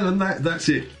 And then that's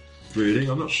it, really.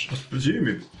 I'm not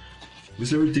presuming. Was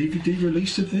there a DVD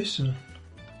release of this?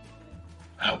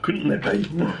 How couldn't there be?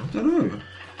 I don't know.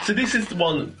 So this is the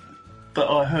one that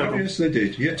I heard. Oh, yes, they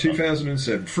did. Yeah,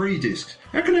 2007. 3 discs.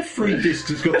 How can they have 3 discs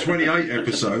that's got 28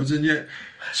 episodes and yet...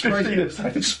 15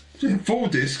 episodes. 4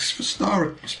 discs for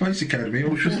Space Academy.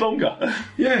 Which was longer.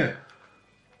 Yeah.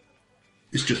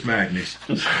 It's just madness.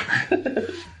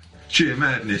 Sheer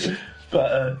madness.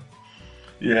 But,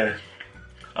 yeah.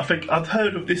 I think I'd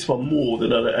heard of this one more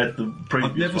than I had the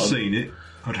previous one. I've never seen it.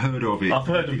 I'd heard of it. I've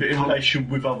heard of it in relation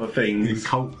with other things. In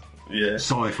cult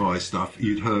sci-fi stuff,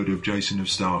 you'd heard of Jason of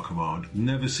Star Command.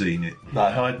 Never seen it. No,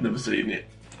 I'd never seen it.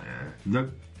 No.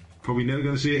 Probably never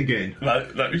going to see it again. No.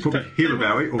 Probably hear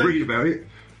about it or read about it.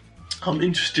 I'm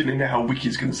interested in how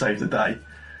Wiki's going to save the day.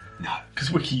 No. Because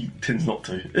Wiki tends not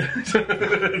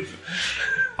to.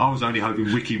 I was only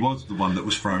hoping Wiki was the one that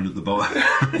was thrown at the bottom.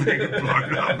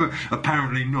 Blown up, but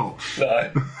apparently not.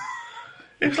 No.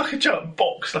 It was like a giant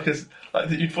box, like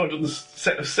that you'd find on the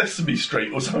set of Sesame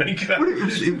Street or something. Well, it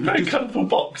was very colourful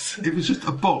box. It was just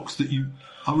a box that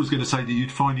I was going to say that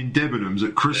you'd find in Debenhams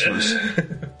at Christmas.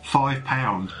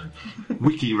 £5.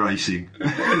 Wiki racing.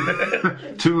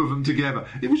 2 of them together.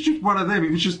 It was just one of them.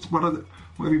 It was just one of the,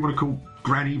 whatever you want to call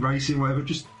granny racing, whatever.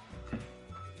 Just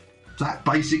that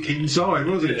basic inside,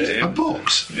 wasn't it? Just a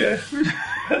box. Yeah.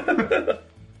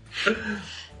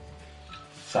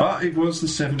 But it was the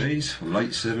 70s,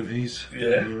 late 70s.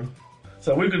 Yeah.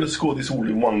 So we're going to score this all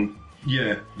in one.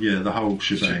 Yeah, the whole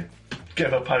shebang.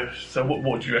 Get a post. So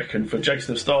what do you reckon for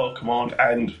Jason of Star Command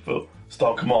and for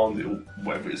Star Command, or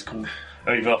whatever it's called?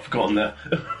 Even I've forgotten now.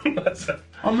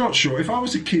 I'm not sure. If I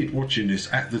was a kid watching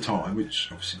this at the time, which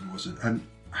obviously wasn't, and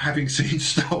having seen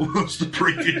Star Wars the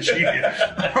previous year,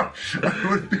 I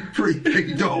would have been pretty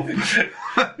peed off.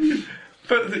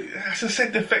 But as I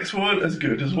said, the effects weren't as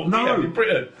good as what we had in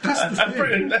Britain. That's the thing.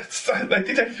 Britain, they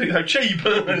did everything so cheap.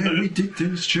 Yeah, we did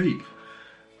things cheap.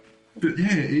 But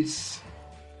yeah, it's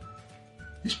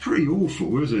pretty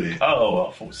awful, isn't it? Oh,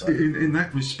 I thought so. In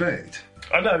that respect.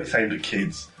 I know it's aimed at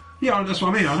kids. Yeah, that's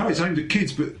what I mean. I know it's aimed at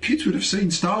kids, but kids would have seen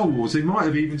Star Wars. They might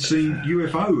have even seen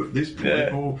UFO at this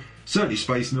point, or certainly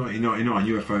Space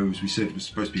 1999. UFO, as we said, was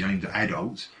supposed to be aimed at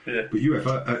adults. Yeah. But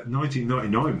UFO at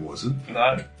 1999 wasn't.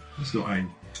 No. It's not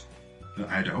aimed at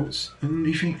adults. And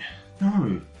you think,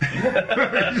 no.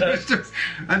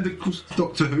 And of course,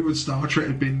 Doctor Who and Star Trek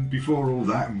had been before all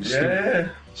that. And still,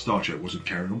 Star Trek wasn't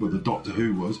carrying on, but the Doctor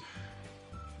Who was.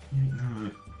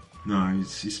 No,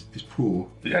 it's poor.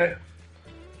 Yeah.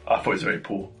 I thought it was very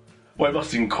poor. Well, it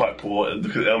must have been quite poor.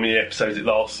 Look at how many episodes it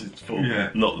lasted for.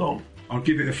 Yeah. Not long. I'll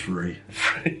give it a 3.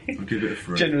 I'll give it a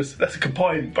 3. Generous. That's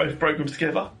combining both programmes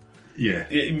together. Yeah.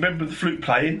 Remember the flute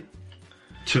playing?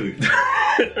 2.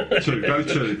 2. Go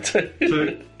 2.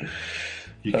 2.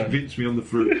 You convinced me on the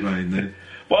flute playing then.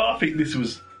 Well, I think this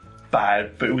was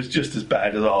bad, but it was just as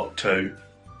bad as Ark 2.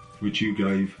 Which you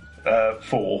gave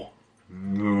 4.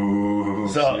 Oh,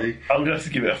 So see? I'm going to have to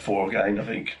give it a 4 again, I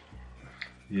think.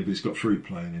 Yeah, but it's got fruit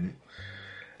playing in it.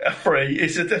 A 3.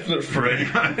 It's a definite 3.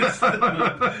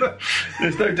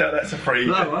 There's no doubt that's a 3.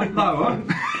 Lower.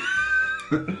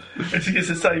 It's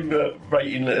the same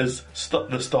rating as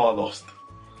the Star Lost.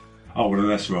 Oh, well,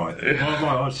 that's right.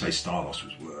 I'd say Star Lost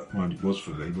was worse. Well, it was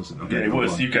for me, wasn't it? Yeah, it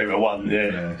was. You gave it a 1,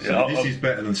 yeah. So this is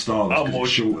better than Star Lost because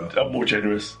it's shorter. I'm more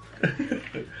generous.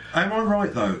 Am I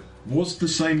right, though? Was the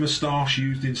same moustache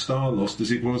used in Star Lost as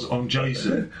it was on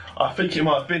Jason? I think it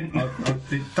might have been.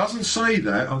 It doesn't say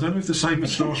that. I don't know if the same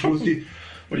moustache was. What do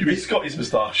you mean, Scotty's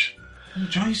moustache?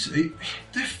 Jason,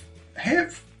 they're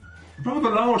rather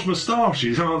large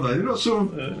moustaches, aren't they? They're not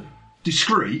sort of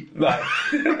discreet. No.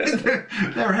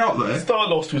 They're out there. Star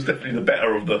Lost was definitely the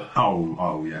better of the...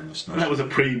 Oh yeah, moustache. That was a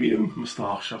premium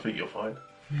moustache, I think you'll find.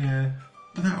 Yeah.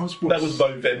 But that was That was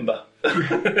Movember.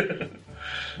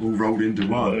 All rolled into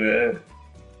one. Oh, yeah.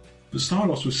 But Star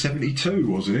Lost was 72,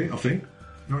 wasn't it, I think?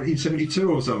 1972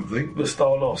 or something. The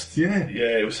Star Lost? Yeah.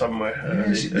 Yeah, it was somewhere.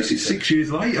 This is 6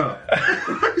 years later.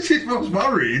 This is what's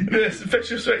worrying. The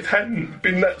special effects hadn't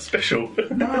been that special.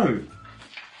 No.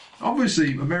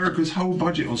 Obviously, America's whole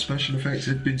budget on special effects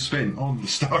had been spent on the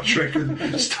Star Trek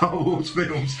and Star Wars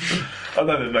films. I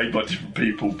know they're made by different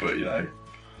people, but, you know.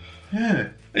 Yeah.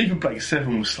 Even Blake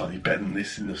 7 was slightly better than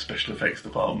this in the special effects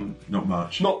department. Not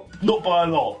much. Not by a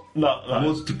lot. No. It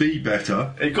was to be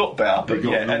better. It got better, but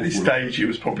at this stage it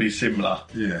was probably similar.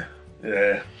 Yeah.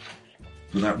 Yeah.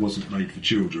 But that wasn't made for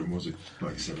children, was it?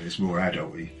 Blake 7, it's more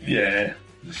adult-y. Yeah.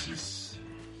 This is...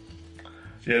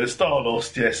 Yeah, the Star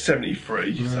Lost,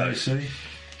 73. You see?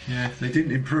 Yeah, they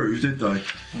didn't improve, did they?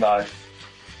 No.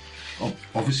 Oh,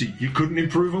 obviously, you couldn't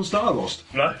improve on Star Lost.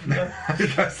 No.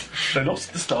 They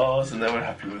lost the stars and they were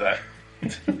happy with that.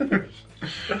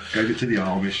 Gave it to the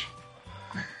Amish.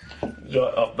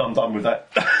 I'm done with that.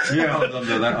 Yeah, I'm done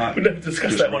with that. We'll never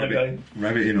discuss that one again.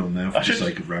 Rabbit in on now for the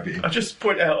sake of rabbiting. I just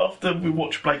point out, after we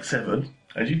watched Blake 7,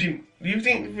 and you didn't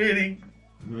really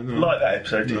like that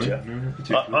episode, did you? No, not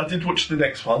particularly. I did watch the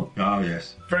next one. Oh,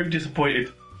 yes. Very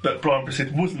disappointed that Brian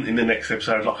Blessed wasn't in the next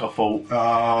episode like I thought.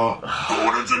 Oh,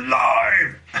 Gordon's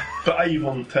alive! But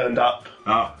Avon turned up.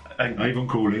 And Avon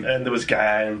calling. And there was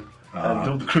Gan, and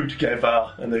all the crew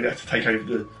together, and they had to take over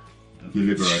the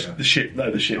Liberator. The ship. No,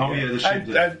 the ship. Oh, yeah, the ship.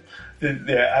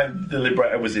 And the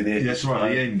Liberator was in it. That's right,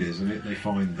 the end, isn't it? They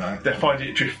find that. They find it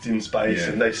adrift in space,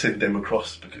 and they send them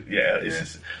across. Because,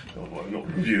 it's I'm not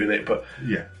reviewing it, but...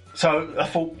 Yeah. So I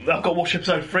thought, I've got to watch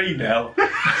episode 3 now.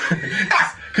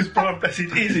 Because Brian Blessed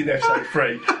is in episode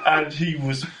 3, and he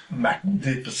was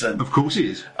magnificent. Of course he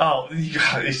is. Oh,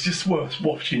 it's just worth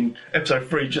watching episode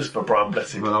 3 just for Brian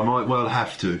Blessed. Well, I might well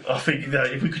have to. I think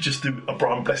if we could just do a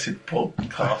Brian Blessed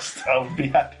podcast, I would be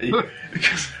happy.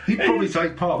 Because he'd probably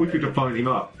take part. We could have phoned him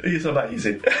up. He's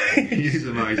amazing. He is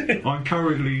amazing. I'm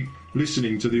currently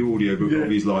listening to the audiobook of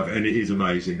his life, and it is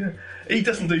amazing. Yeah. He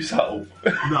doesn't do subtle.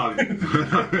 No.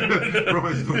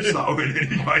 Brian's not subtle in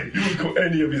any way. You wouldn't call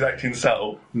any of his acting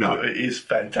subtle. No. But it is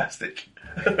fantastic.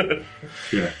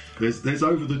 Yeah. There's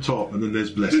over the top, and then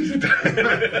there's blessed.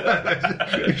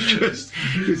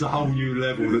 It's a whole new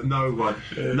level that no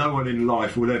one in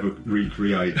life will ever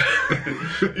recreate.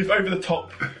 If over the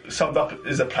top summed up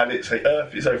as a planet, say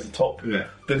Earth is over the top, the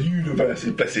universe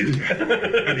is blessed.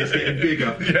 And it's getting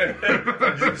bigger. Yeah.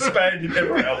 It's expanding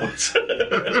everywhere else.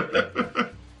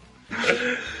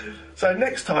 So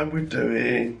next time we're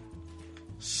doing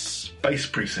Space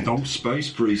Precinct. Oh, Space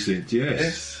Precinct,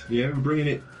 yes. Yeah, we're bringing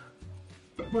it...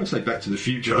 I won't say Back to the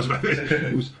Future, I suppose.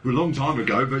 It was a long time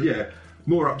ago, but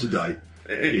more up to date.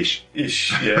 Ish,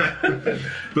 yeah.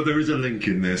 But there is a link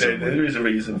in there somewhere. There is a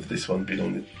reason for this one being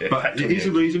on the... But it is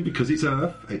a reason because it's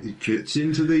Earth. It fits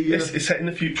into the... Yes, it's set in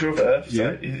the future of Earth.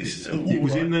 So it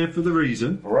was in there for the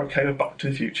reason. We're okay with Back to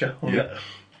the Future. Yeah.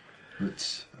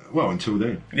 But, well, until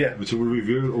then. Yeah. Until we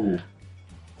review it all.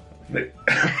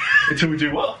 Until we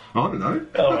do what? I don't know.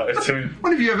 Oh, right,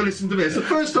 when have you ever listened to me? It's the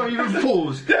first time you've ever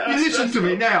paused. You listen to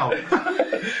me now.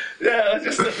 Yeah, I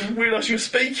just didn't realise you were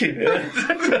speaking. It's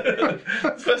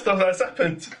the first time that's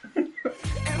happened.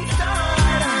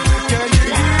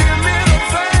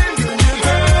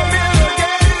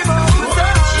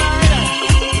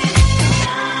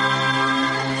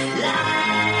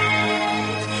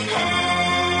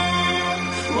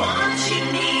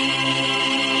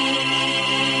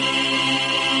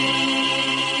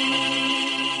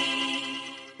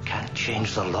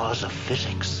 Change the laws of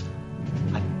physics.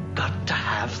 I've got to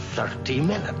have 30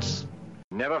 minutes.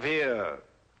 Never fear.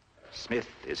 Smith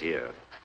is here.